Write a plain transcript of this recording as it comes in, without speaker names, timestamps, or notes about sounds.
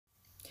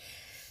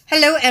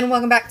Hello and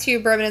welcome back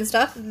to Bourbon and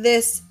Stuff.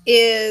 This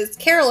is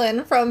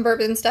Carolyn from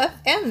Bourbon and Stuff,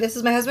 and this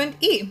is my husband,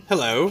 E.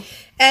 Hello.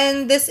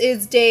 And this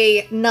is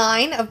day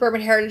 9 of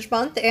Bourbon Heritage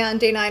Month and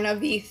day 9 of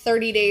the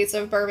 30 Days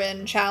of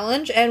Bourbon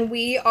Challenge, and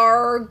we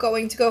are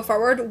going to go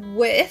forward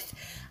with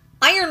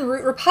Iron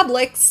Root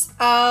Republic's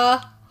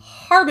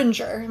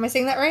Harbinger. Am I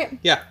saying that right?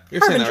 Yeah,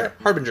 you're saying that right.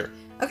 Harbinger.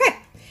 Okay.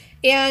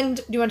 And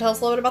do you want to tell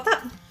us a little bit about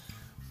that?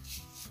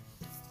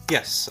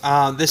 Yes.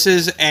 This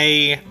is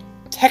a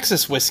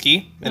Texas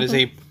whiskey. It is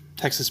a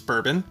Texas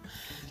bourbon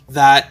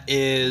that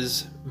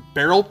is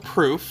barrel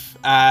proof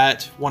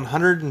at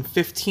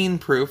 115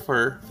 proof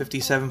or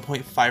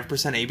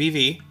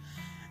 57.5%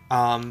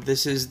 ABV.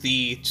 This is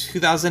the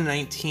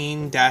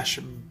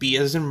 2019-B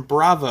as in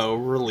Bravo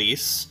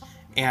release,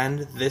 and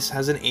this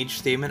has an age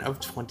statement of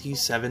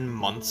 27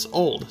 months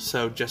old,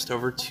 so just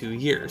over 2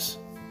 years.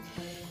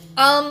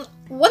 One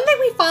thing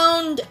we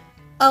found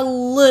a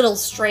little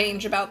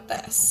strange about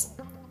this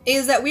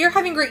is that we are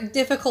having great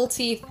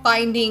difficulty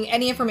finding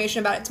any information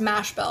about its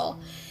mash bill.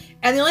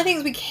 And the only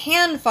things we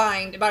can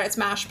find about its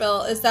mash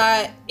bill is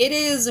that it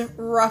is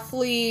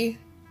roughly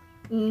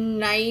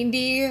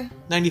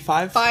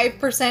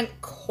 95%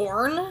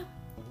 corn.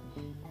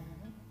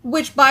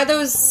 Which by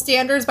those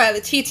standards, by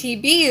the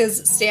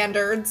TTB's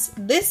standards,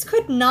 this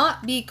could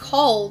not be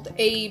called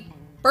a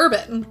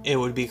bourbon. It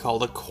would be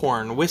called a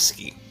corn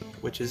whiskey,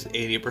 which is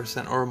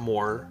 80% or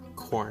more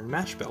corn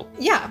mash bill.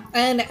 Yeah,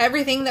 and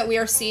everything that we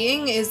are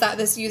seeing is that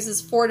this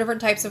uses 4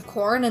 different types of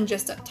corn and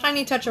just a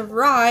tiny touch of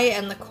rye,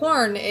 and the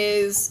corn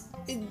is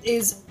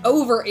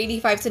over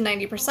 85 to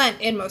 90%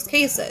 in most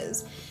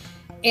cases.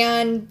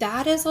 And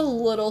that is a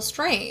little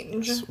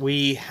strange.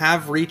 We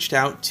have reached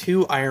out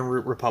to Iron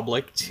Root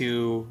Republic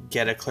to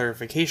get a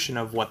clarification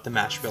of what the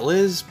mash bill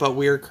is, but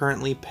we are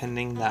currently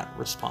pending that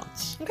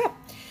response. Okay.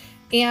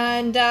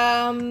 And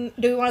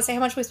do we want to say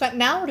how much we spent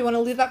now, or do we want to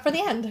leave that for the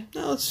end?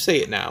 No, let's say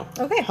it now.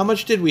 Okay. How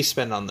much did we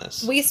spend on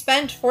this? We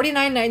spent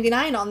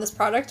 $49.99 on this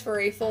product for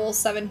a full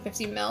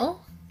 750 ml.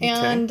 Okay.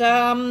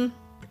 And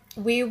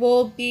we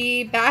will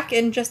be back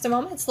in just a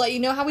moment to let you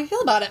know how we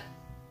feel about it.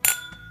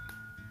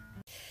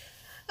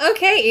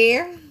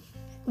 Okay,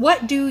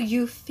 what do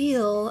you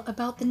feel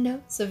about the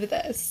notes of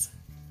this?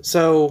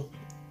 So,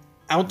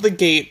 out the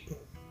gate,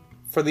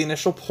 for the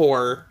initial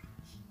pour,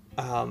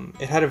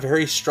 it had a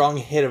very strong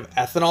hit of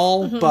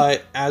ethanol,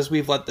 but as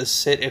we've let this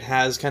sit, it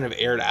has kind of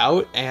aired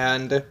out,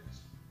 and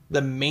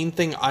the main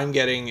thing I'm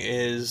getting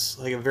is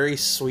like a very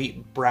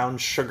sweet brown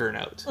sugar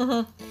note.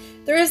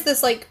 There is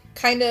this like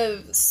kind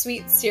of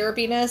sweet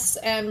syrupiness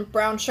and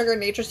brown sugar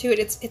nature to it.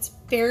 It's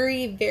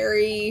very,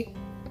 very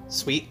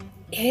sweet.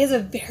 It is a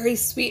very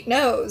sweet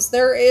nose.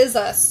 There is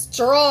a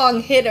strong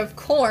hit of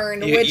corn,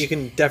 which you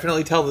can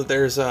definitely tell that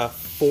there's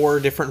 4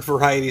 different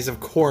varieties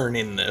of corn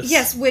in this.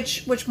 Yes,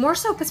 which more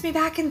so puts me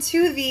back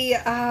into the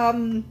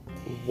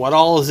what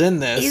all is in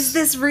this? Is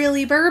this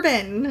really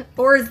bourbon,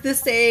 or is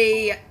this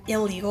a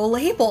illegal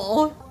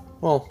label?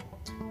 Well,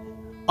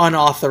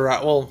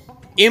 unauthorized. Well,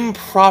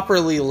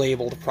 improperly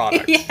labeled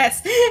product.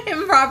 Yes,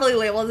 improperly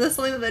labeled. Is this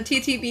something that the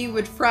TTB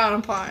would frown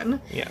upon?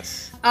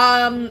 Yes.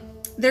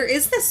 There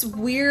is this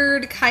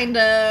weird kind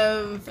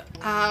of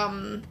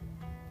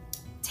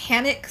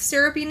tannic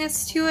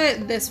syrupiness to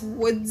it, this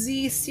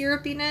woodsy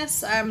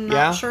syrupiness. I'm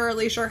not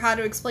really sure how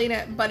to explain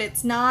it, but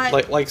it's not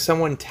like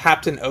someone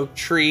tapped an oak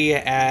tree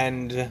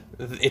and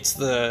it's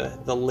the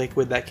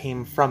liquid that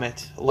came from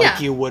it, like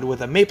you would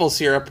with a maple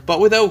syrup, but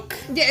with oak.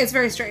 Yeah, it's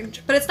very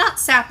strange, but it's not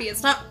sappy,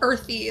 it's not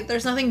earthy,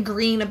 there's nothing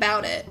green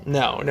about it.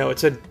 No,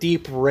 it's a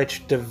deep,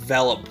 rich,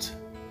 developed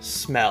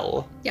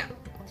smell. Yeah.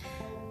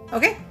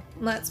 Okay,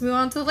 let's move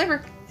on to the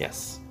flavor.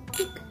 Yes.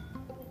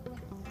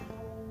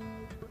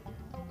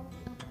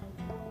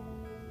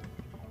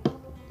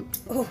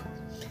 Oh.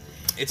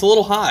 It's a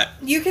little hot.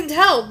 You can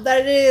tell that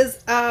it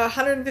is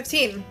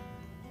 115.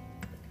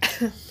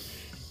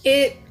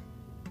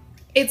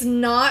 It's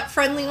not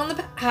friendly on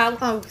the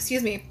oh,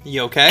 excuse me.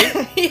 You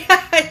okay?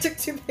 Yeah, I took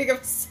too big of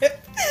a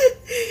sip.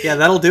 Yeah,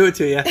 that'll do it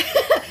to you.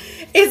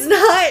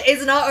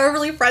 It's not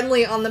overly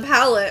friendly on the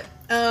palate.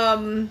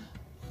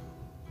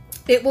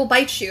 It will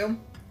bite you.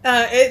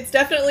 It's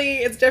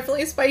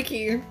definitely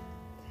spiky.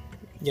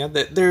 Yeah,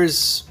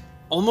 there's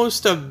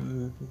almost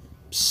a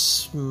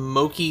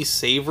smoky,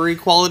 savory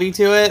quality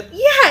to it.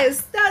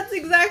 Yes, that's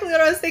exactly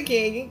what I was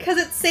thinking. Because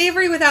it's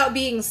savory without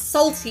being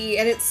salty,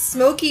 and it's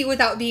smoky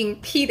without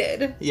being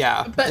peated.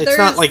 Yeah, but it's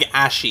not like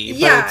ashy,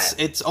 yeah. But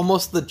it's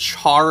almost the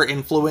char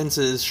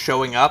influences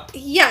showing up.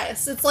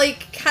 Yes, it's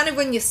like kind of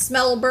when you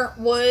smell burnt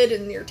wood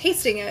and you're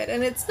tasting it,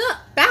 and it's not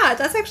bad.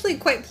 That's actually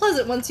quite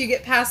pleasant once you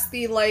get past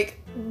the,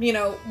 like,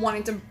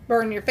 wanting to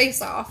burn your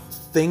face off.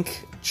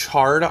 Think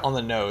charred on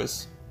the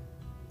nose.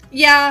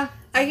 Yeah,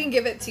 I can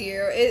give it to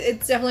you.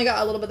 It's definitely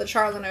got a little bit of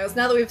char on the nose.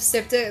 Now that we've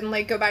sipped it and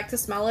like go back to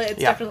smell it, it's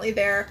definitely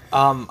there.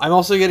 I'm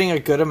also getting a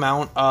good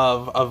amount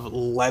of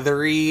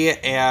leathery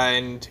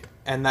and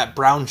that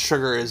brown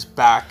sugar is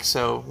back.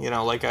 So,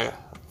 like a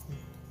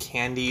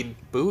candied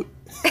boot.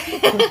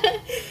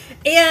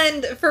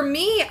 And for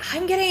me,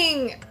 I'm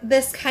getting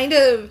this kind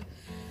of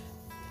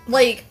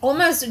like,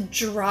 almost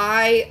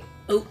dry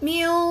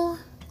oatmeal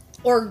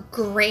or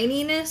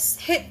graininess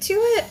hit to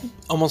it.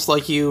 Almost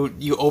like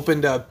you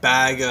opened a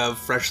bag of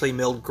freshly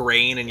milled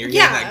grain and you're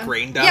getting that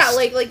grain dust. Yeah,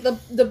 like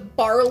the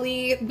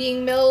barley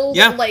being milled.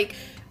 Yeah. Like,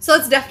 so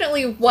that's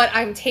definitely what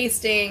I'm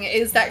tasting,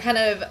 is that kind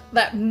of,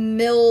 that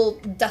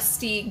milled,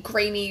 dusty,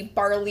 grainy,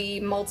 barley,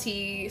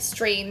 malty,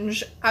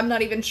 strange. I'm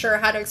not even sure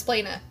how to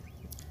explain it.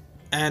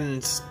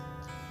 And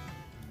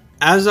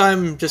as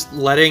I'm just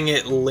letting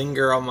it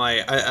linger on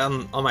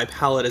my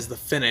palate as the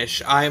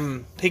finish,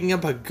 I'm picking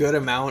up a good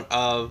amount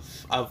of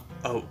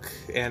oak,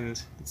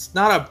 and it's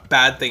not a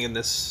bad thing in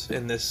this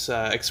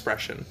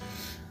expression.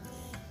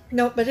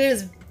 No, but it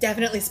is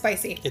definitely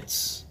spicy.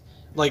 It's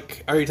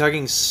like, are you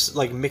talking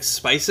like mixed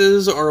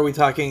spices, or are we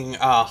talking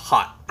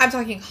hot? I'm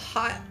talking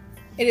hot.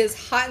 It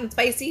is hot and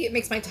spicy. It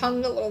makes my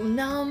tongue a little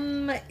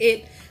numb.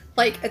 It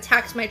like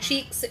attacks my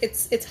cheeks.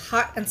 It's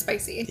hot and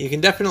spicy. You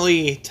can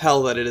definitely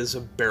tell that it is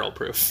a barrel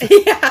proof.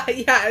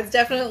 yeah, it's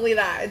definitely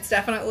that. It's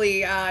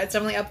definitely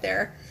up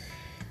there.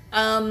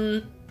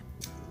 I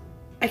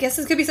guess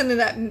this could be something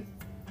that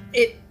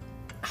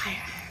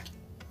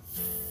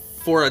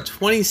for a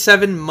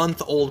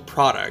 27-month-old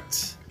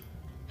product,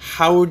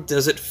 how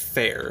does it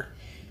fare?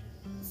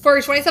 For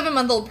a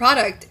 27-month-old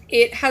product,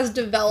 it has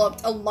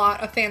developed a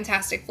lot of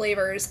fantastic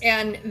flavors,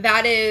 and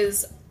that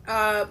is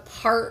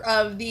part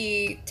of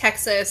the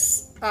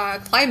Texas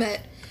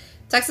climate.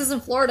 Texas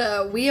and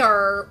Florida, we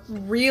are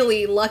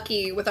really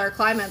lucky with our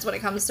climates when it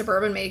comes to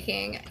bourbon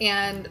making,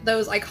 and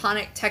those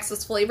iconic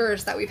Texas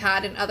flavors that we've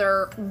had in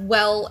other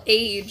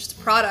well-aged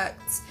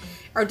products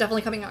are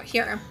definitely coming out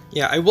here.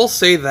 Yeah, I will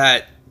say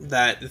that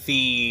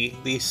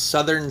the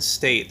southern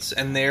states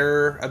and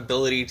their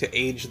ability to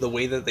age the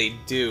way that they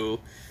do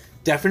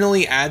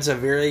definitely adds a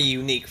very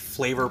unique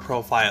flavor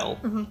profile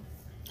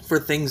for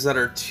things that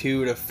are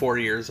 2 to 4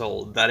 years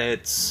old. That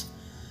it's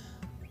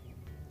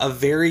a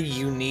very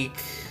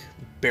unique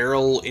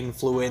barrel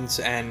influence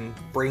and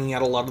bringing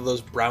out a lot of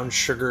those brown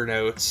sugar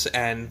notes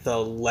and the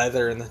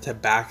leather and the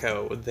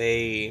tobacco.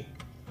 They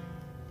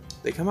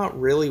come out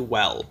really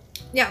well.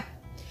 Yeah.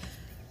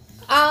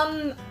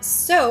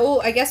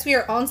 So I guess we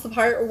are on to the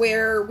part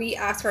where we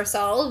ask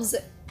ourselves,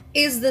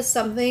 is this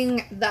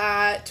something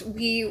that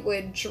we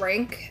would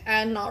drink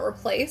and not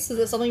replace? Is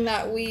it something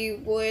that we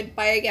would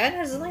buy again?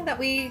 Or is it something that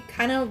we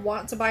kind of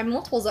want to buy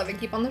multiples of and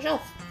keep on the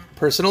shelf?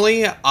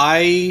 Personally,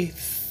 I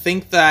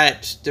think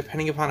that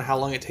depending upon how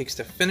long it takes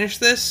to finish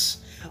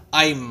this,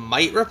 I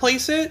might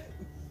replace it,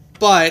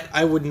 but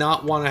I would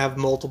not want to have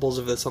multiples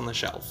of this on the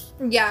shelf.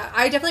 Yeah,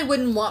 I definitely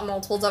wouldn't want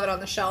multiples of it on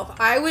the shelf.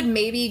 I would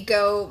maybe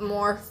go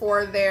more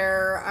for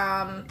their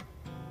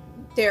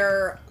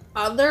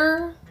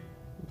other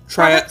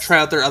try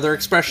out their other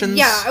expressions.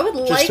 Yeah, I would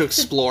just like to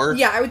explore.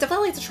 Yeah, I would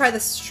definitely like to try the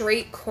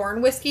straight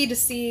corn whiskey to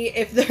see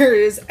if there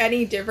is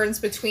any difference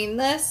between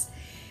this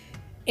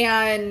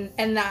and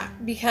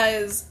that,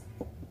 because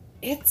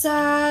it's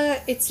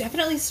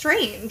definitely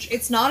strange.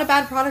 It's not a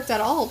bad product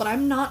at all, but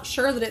I'm not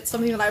sure that it's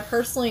something that I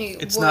personally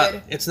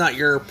would. It's not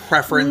your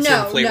preference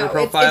in flavor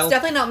profile? It's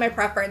definitely not my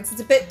preference.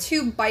 It's a bit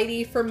too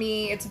bitey for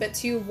me. It's a bit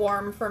too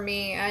warm for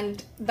me,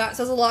 and that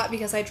says a lot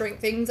because I drink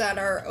things that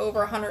are over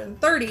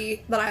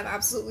 130 that I'm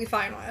absolutely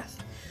fine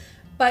with.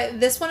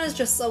 But this one is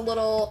just a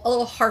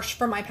little harsh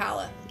for my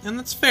palate. And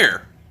that's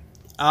fair.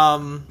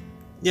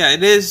 Yeah,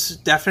 it is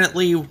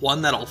definitely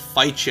one that'll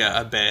fight you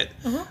a bit.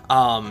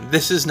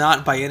 This is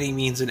not by any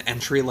means an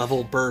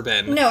entry-level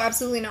bourbon. No,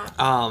 absolutely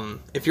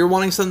not. If you're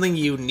wanting something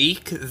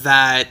unique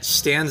that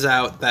stands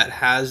out, that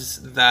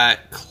has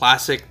that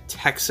classic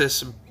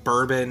Texas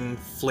bourbon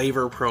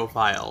flavor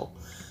profile,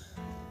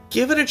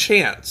 give it a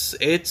chance.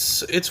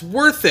 It's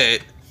worth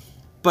it,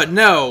 but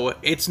no,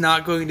 it's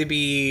not going to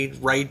be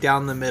right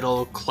down the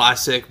middle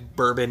classic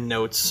bourbon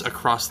notes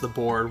across the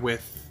board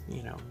with,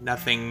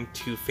 nothing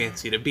too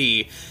fancy to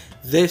be.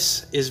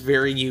 This is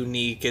very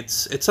unique.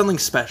 It's something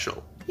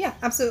special. Yeah,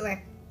 absolutely.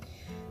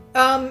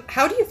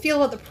 How do you feel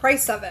about the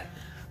price of it?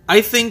 I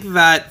think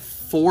that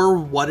for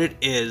what it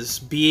is,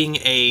 being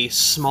a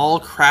small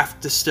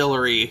craft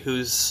distillery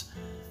who's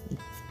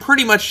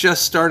pretty much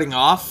just starting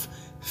off,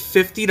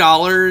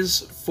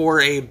 $50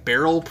 for a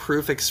barrel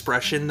proof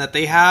expression that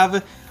they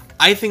have,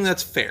 I think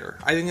that's fair.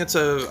 I think that's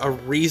a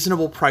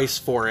reasonable price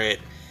for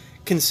it.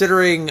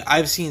 Considering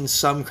I've seen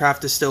some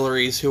craft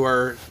distilleries who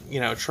are,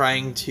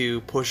 trying to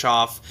push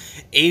off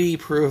 80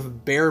 proof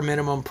bare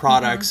minimum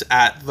products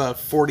at the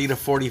 $40 to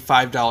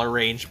 $45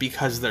 range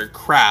because they're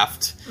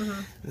craft.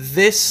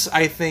 This,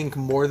 I think,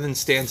 more than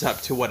stands up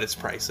to what its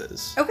price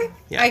is. Okay,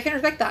 yeah. I can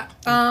respect that.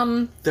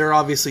 There are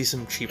obviously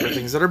some cheaper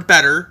things that are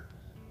better,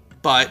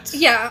 but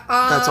yeah,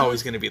 that's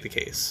always going to be the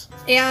case.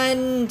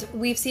 And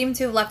we've seemed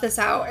to have left this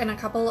out in a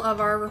couple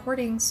of our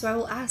recordings, so I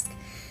will ask,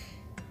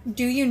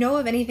 do you know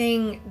of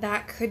anything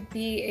that could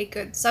be a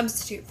good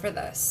substitute for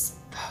this?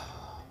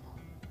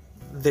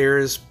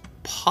 There's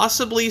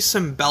possibly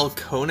some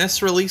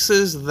Balcones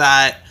releases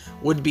that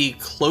would be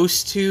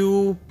close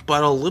to,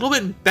 but a little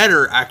bit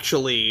better,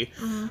 actually.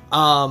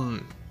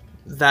 That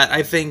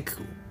I think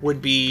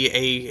would be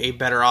a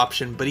better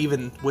option, but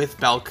even with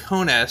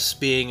Balcones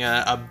being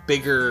a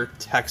bigger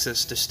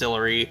Texas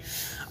distillery,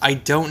 I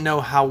don't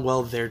know how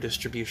well their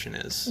distribution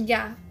is.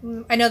 Yeah,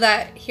 I know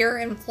that here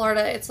in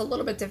Florida, it's a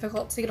little bit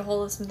difficult to get a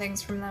hold of some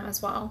things from them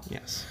as well.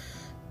 Yes.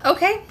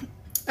 Okay,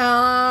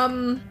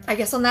 I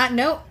guess on that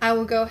note, I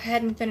will go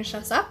ahead and finish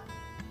us up.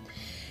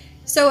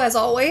 So as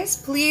always,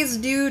 please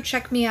do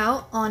check me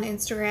out on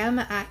Instagram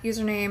at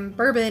username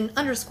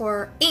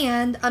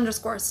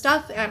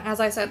bourbon_and_stuff. And as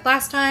I said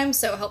last time,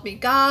 so help me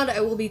God,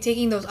 I will be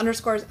taking those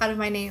underscores out of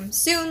my name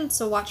soon,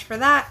 so watch for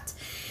that.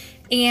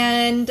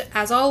 And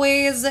as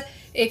always,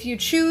 if you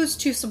choose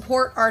to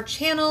support our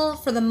channel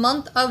for the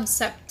month of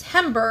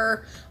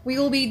September, we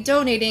will be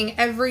donating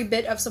every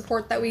bit of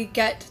support that we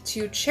get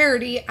to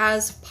charity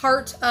as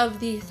part of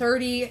the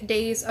 30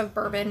 Days of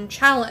Bourbon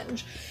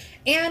Challenge.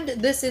 And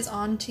this is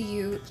on to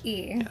you,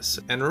 E. Yes,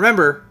 and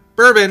remember,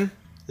 bourbon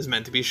is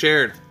meant to be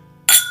shared.